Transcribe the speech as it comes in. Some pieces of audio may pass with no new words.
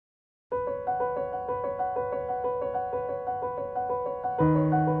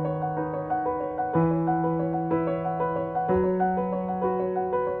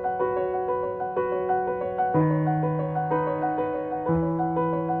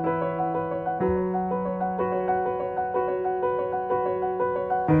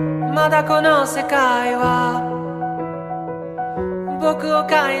まだこの世界は僕を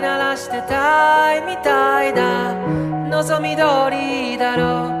飼いならしてたいみたいだ。望み通りだ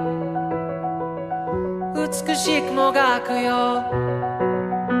ろう、美しくもがくよ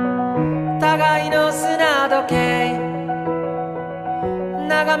互いの砂時計、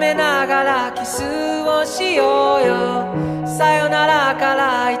眺めながらキスをしようよ。さよならか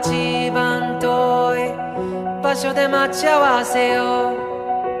ら一番遠い場所で待ち合わせよう。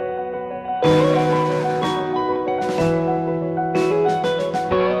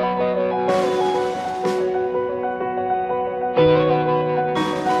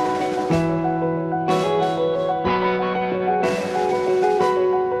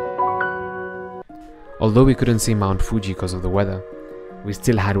Although we couldn't see Mount Fuji because of the weather, we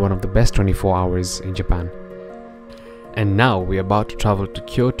still had one of the best 24 hours in Japan. And now we're about to travel to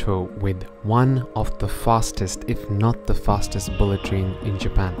Kyoto with one of the fastest, if not the fastest bullet train in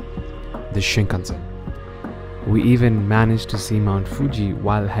Japan, the Shinkansen. We even managed to see Mount Fuji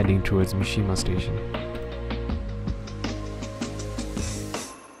while heading towards Mishima Station.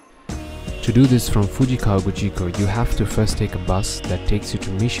 To do this from Fuji Kawaguchiko, you have to first take a bus that takes you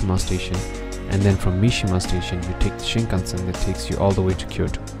to Mishima Station, and then from Mishima Station you take the Shinkansen that takes you all the way to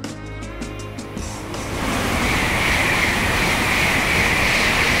Kyoto.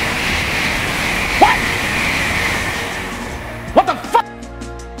 What the fuck?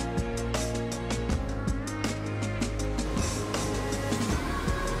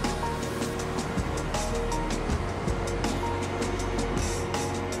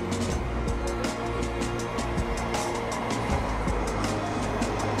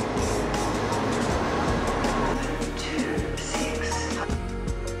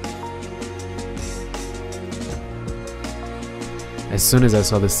 As soon as I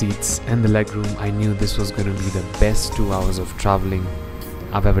saw the seats and the legroom, I knew this was going to be the best 2 hours of traveling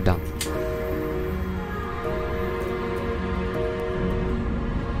I've ever done.